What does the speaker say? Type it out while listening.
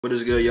What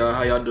is good, y'all?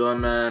 How y'all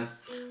doing, man?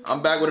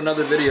 I'm back with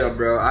another video,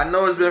 bro. I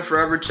know it's been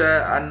forever,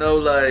 chat. I know,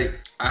 like,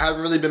 I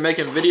haven't really been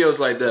making videos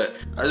like that.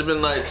 I just been,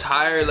 like,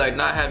 tired, like,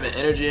 not having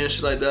energy and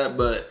shit like that,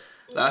 but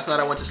last night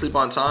I went to sleep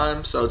on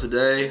time, so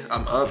today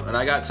I'm up and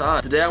I got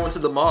time. Today I went to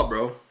the mall,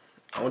 bro.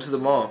 I went to the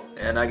mall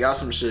and I got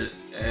some shit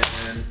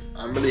and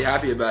I'm really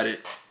happy about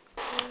it.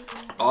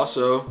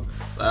 Also,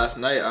 last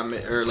night,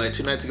 or like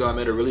 2 nights ago, I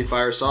made a really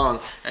fire song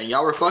and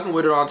y'all were fucking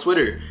with it on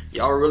Twitter.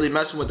 Y'all were really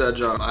messing with that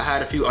jump. I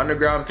had a few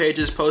underground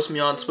pages post me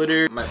on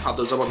Twitter. Might pop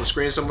those up on the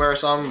screen somewhere or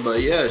something,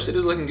 but yeah, shit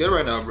is looking good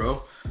right now,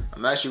 bro.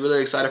 I'm actually really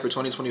excited for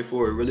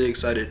 2024, really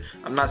excited.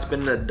 I'm not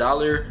spending a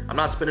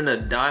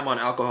dime on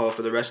alcohol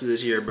for the rest of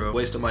this year, bro.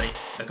 Waste of money,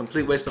 a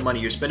complete waste of money.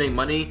 You're spending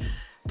money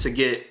to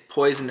get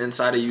poison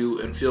inside of you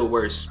and feel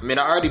worse. I mean,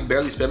 I already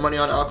barely spend money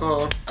on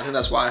alcohol. I think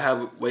that's why I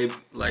have way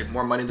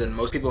more money than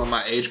most people in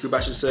my age group,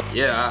 I should say.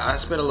 Yeah, I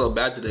spent a little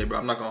bad today, bro.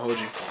 I'm not gonna hold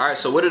you. All right,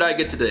 so what did I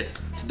get today?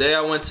 Today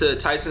I went to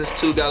Tysons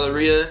 2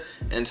 Galleria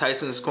and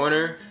Tysons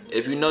Corner.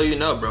 If you know, you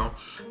know, bro.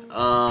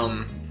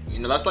 You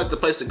know, that's like the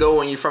place to go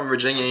when you're from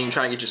Virginia and you're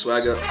trying to get your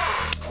swag up.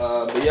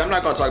 But yeah, I'm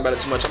not gonna talk about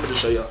it too much. I'm gonna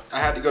just show y'all. I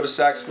had to go to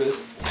Saks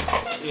Fifth.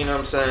 You know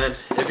what I'm saying?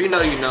 If you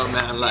know, you know,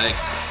 man. Like,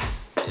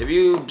 if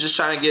you just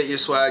trying to get your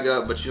swag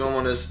up, but you don't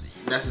want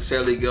to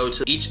necessarily go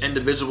to each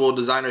individual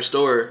designer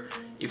store,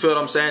 you feel what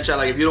I'm saying, chat?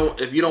 Like, if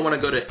you don't want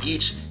to go to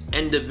each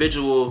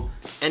individual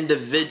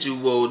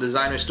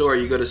designer store,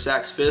 you go to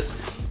Saks Fifth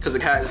because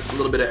it has a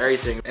little bit of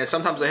everything. And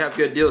sometimes they have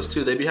good deals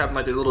too. They be having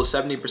like the little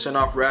 70%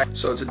 off rack.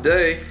 So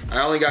today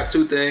I only got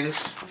 2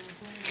 things.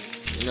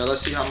 You know,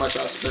 let's see how much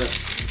I spent.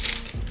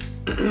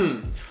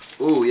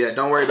 Ooh, yeah,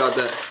 don't worry about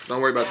that.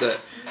 Don't worry about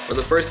that. But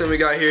the first thing we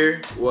got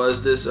here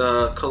was this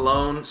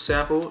cologne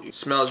sample. It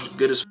smells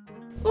good as.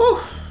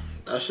 Ooh,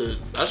 that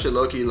shit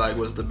low-key like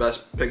was the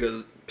best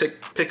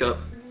pickup.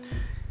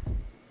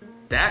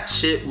 That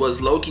shit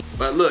was low-key.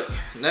 But look,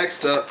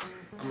 next up,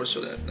 I'm gonna show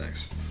that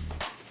next.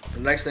 The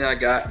next thing I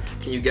got,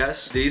 can you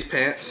guess? These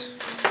pants.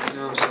 You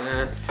know what I'm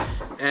saying?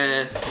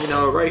 And you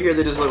know, right here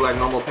they just look like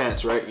normal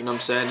pants, right? You know what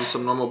I'm saying? Just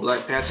some normal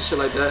black pants and shit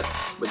like that.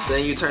 But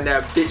then you turn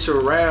that bitch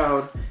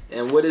around,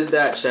 and what is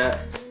that,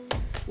 chat?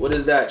 What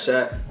is that,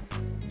 chat?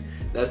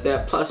 That's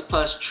that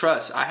plus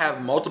trust. I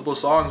have multiple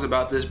songs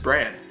about this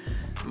brand.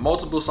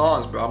 Multiple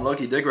songs, bro. I'm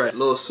low-key dig right.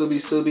 Little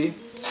subi,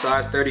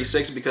 size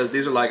 36, because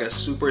these are like a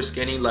super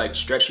skinny, like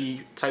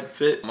stretchy type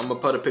fit. I'm gonna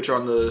put a picture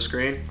on the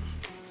screen.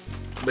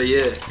 But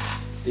yeah,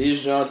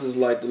 these joints is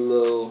like the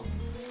little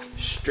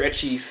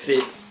stretchy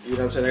fit. You know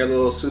what I'm saying? They got a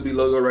little subi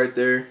logo right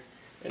there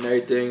and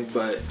everything.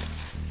 But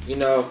you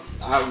know,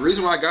 the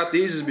reason why I got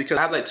these is because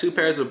I have like 2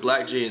 pairs of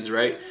black jeans,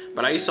 right?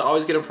 But I used to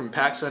always get them from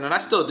PacSun, and I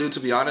still do, to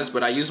be honest,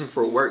 but I use them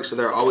for work, so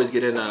they're always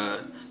getting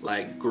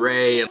like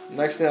gray.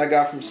 Next thing I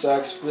got from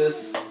Saks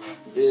Fifth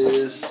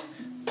is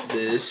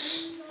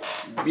this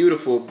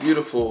beautiful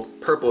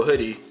purple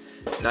hoodie.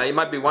 Now you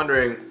might be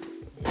wondering,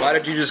 why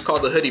did you just call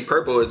the hoodie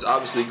purple? It's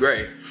obviously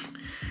gray,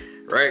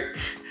 right?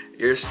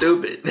 You're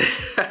stupid.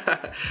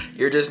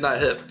 You're just not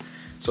hip.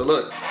 So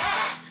look,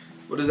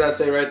 what does that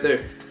say right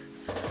there?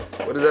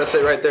 What does that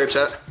say right there,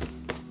 chat?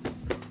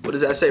 What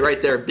does that say right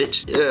there,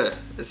 bitch? Yeah,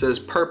 it says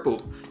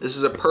purple. This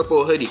is a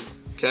purple hoodie,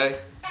 okay?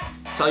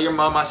 Tell your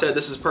mom I said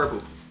this is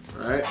purple,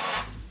 all right?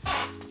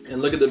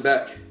 And look at the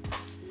back.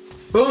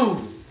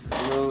 Boom! You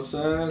know what I'm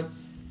saying?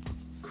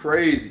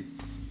 Crazy.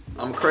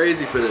 I'm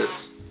crazy for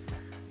this.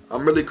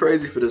 I'm really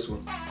crazy for this one.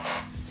 You know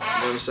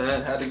what I'm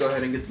saying? Had to go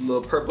ahead and get the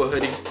little purple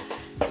hoodie.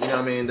 You know what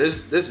I mean?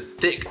 This is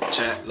thick,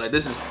 chat. Like,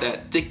 this is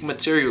that thick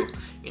material.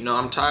 You know,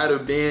 I'm tired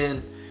of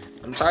being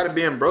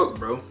broke,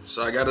 bro.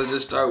 So I gotta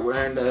just start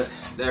wearing that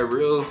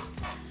real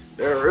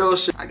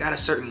shit. I got a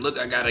certain look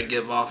I gotta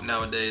give off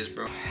nowadays,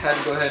 bro. Had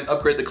to go ahead and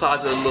upgrade the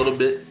closet a little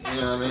bit.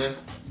 You know what I mean?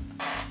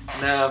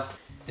 Now,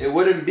 it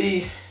wouldn't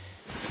be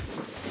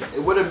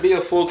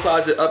a full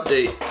closet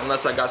update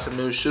unless I got some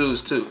new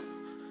shoes too.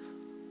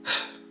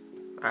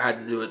 I had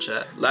to do it,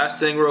 chat. Last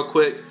thing real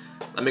quick.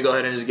 Let me go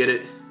ahead and just get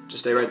it.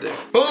 Just stay right there.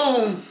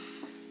 Boom!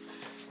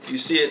 You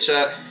see it,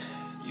 chat.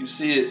 You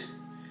see it.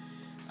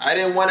 I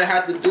didn't want to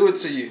have to do it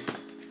to you.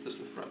 This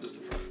is the front, this is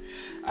the front.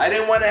 I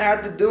didn't want to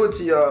have to do it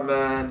to y'all,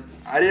 man.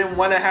 I didn't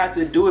want to have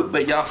to do it,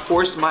 but y'all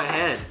forced my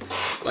hand.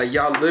 Like,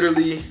 y'all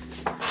literally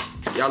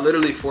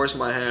forced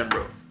my hand,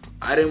 bro.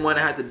 I didn't want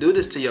to have to do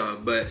this to y'all,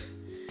 but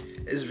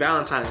it's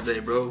Valentine's Day,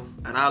 bro.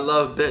 And I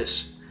love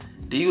Bish.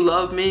 Do you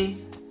love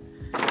me?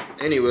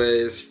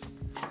 Anyways,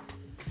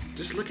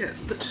 just look at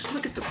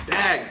the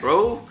bag,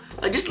 bro.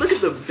 Like, just look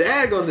at the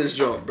bag on this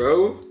joint,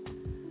 bro.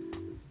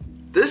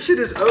 This shit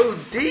is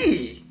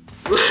OD.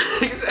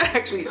 It's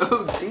actually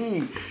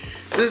OD.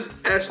 This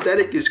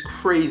aesthetic is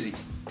crazy.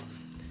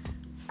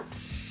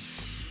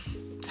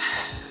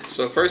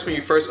 So first, when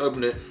you first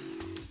open it,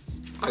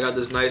 I got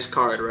this nice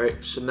card, right?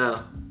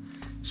 Chanel.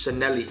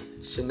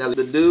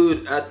 The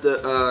dude at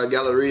the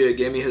Galleria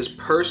gave me his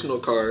personal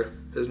card.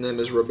 His name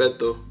is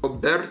Roberto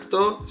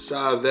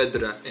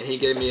Saavedra, and he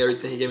gave me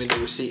everything. He gave me the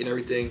receipt and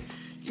everything.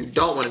 You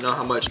don't want to know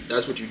how much.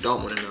 That's what you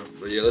don't want to know.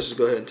 But yeah, let's just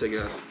go ahead and take it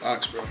out of the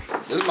box, bro.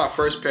 This is my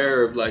first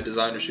pair of like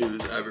designer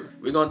shoes ever.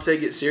 We're gonna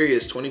take it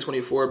serious.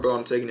 2024, bro.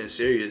 I'm taking it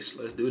serious.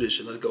 Let's do this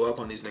shit. Let's go up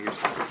on these niggas.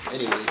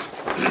 Anyways,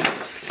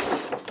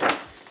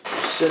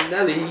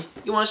 Chanel-y.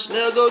 You want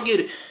Chanel? Go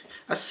get it.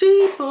 I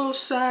see both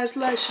sides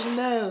like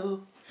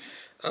Chanel.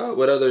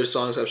 What other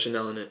songs have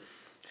Chanel in it?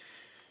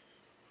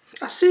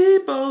 I see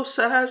both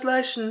sides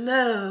like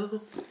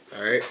Chanel.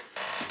 All right.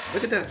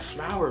 Look at that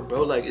flower,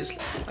 bro. Like, it's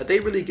like they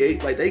really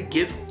gave, like they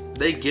gift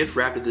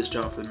wrapped this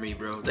jump for me,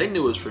 bro. They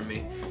knew it was for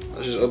me.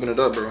 Let's just open it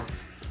up, bro.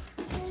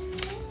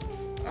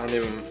 I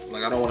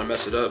don't want to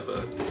mess it up,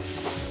 but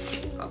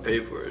I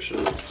paid for it, shit.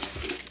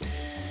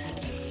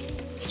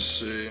 Let's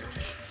see.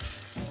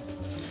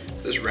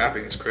 This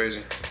wrapping is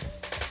crazy.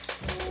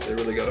 They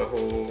really got a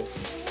whole,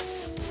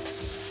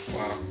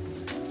 wow.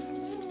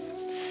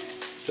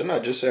 Didn't I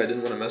just say I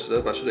didn't want to mess it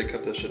up? I should have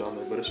kept that shit on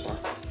there, but it's fine.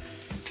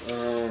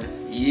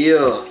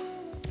 Yeah.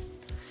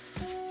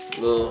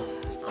 Well,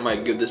 I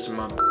might give this to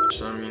my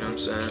son, you know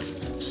what I'm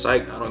saying?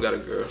 Psych, I don't got a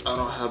girl. I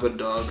don't have a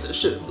dog. This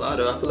shit fly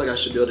though. I feel like I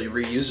should be able to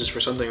reuse this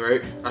for something,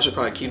 right? I should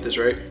probably keep this,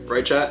 right?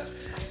 Right, chat?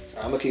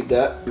 I'm gonna keep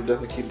that. We'll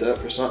definitely keep that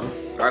for something.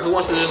 All right, who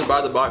wants to just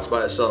buy the box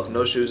by itself?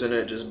 No shoes in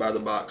it, just buy the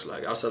box.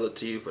 Like, I'll sell it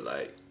to you for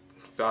like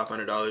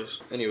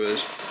 $500.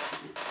 Anyways.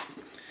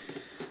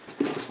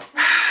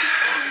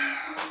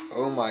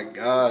 Oh my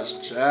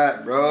gosh,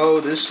 chat, bro.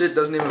 This shit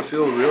doesn't even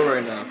feel real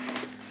right now.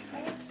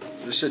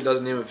 This shit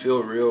doesn't even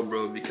feel real,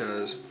 bro,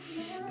 because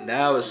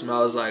now it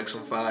smells like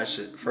some fire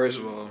shit. First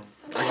of all,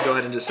 I can go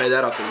ahead and just say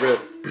that off the rip.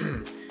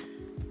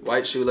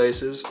 White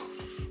shoelaces.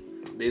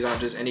 These aren't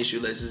just any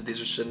shoelaces.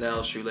 These are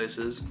Chanel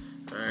shoelaces.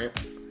 All right.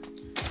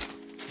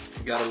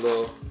 Got a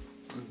little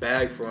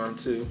bag for them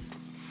too.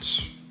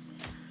 This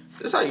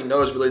is how you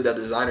know it's really that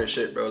designer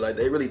shit, bro. Like,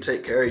 they really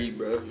take care of you,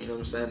 bro. You know what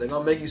I'm saying? They're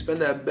gonna make you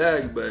spend that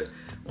bag, but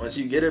once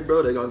you get it,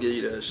 bro, they're gonna give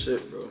you that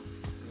shit, bro. You know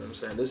what I'm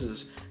saying? This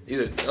is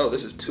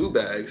 2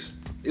 bags.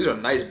 These are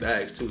nice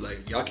bags too.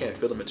 Like, y'all can't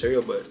feel the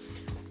material, but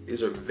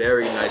these are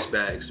very nice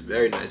bags.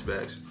 Very nice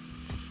bags.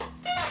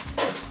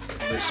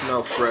 They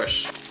smell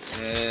fresh.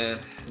 And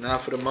now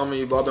for the moment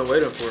you've all been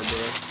waiting for, bro.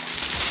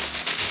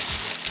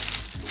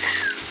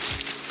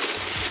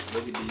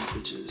 Look at these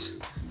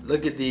bitches.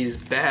 Look at these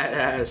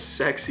badass,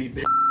 sexy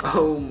bitches.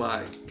 Oh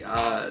my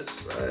gosh,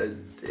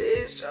 man.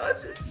 These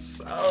shots is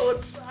so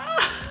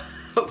tough.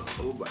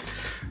 Oh my,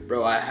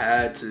 bro, I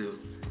had to.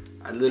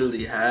 I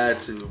literally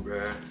had to,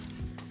 bro.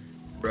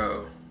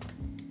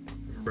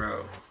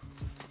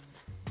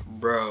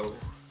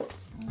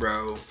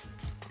 Bro.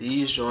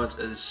 These joints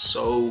is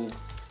so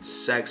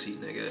sexy,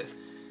 nigga.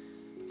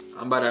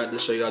 I'm about to have to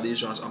show y'all these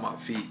joints on my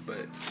feet,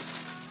 but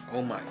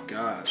oh my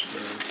gosh,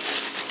 bro.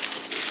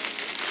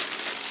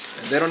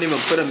 And they don't even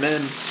put them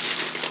in.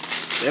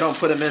 They don't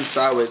put them in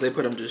sideways. They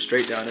put them just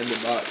straight down in the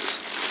box.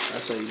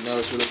 That's how you know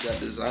it's really that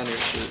designer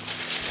shit.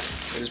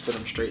 They just put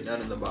them straight down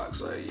in the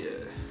box. Like,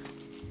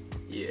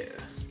 yeah.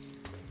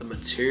 The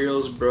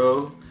materials,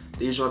 bro.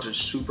 These joints are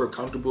super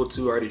comfortable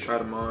too. I already tried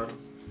them on.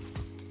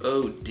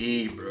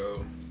 OD,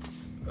 bro.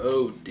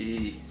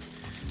 OD.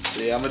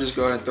 So yeah, I'm gonna just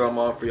go ahead and throw them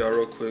on for y'all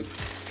real quick.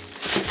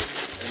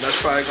 And that's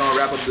probably gonna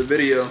wrap up the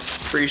video.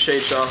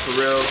 Appreciate y'all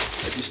for real.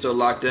 If you still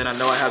locked in. I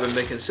know I haven't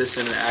been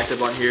consistent and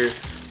active on here,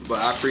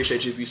 but I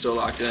appreciate you if you still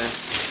locked in.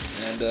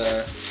 And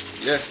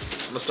yeah,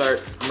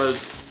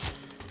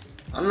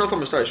 I don't know if I'm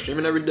gonna start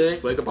streaming every day,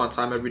 wake up on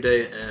time every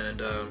day,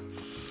 and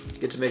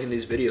get to making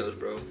these videos,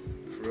 bro.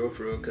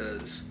 For real,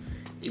 cause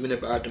even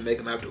if I have to make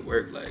them after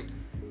work, like,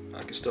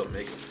 I can still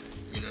make them.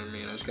 You know what I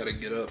mean? I just gotta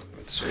get up.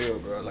 But serial,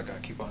 bro, like I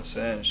keep on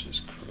saying, it's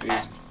just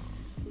crazy.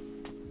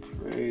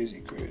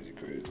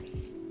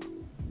 Crazy.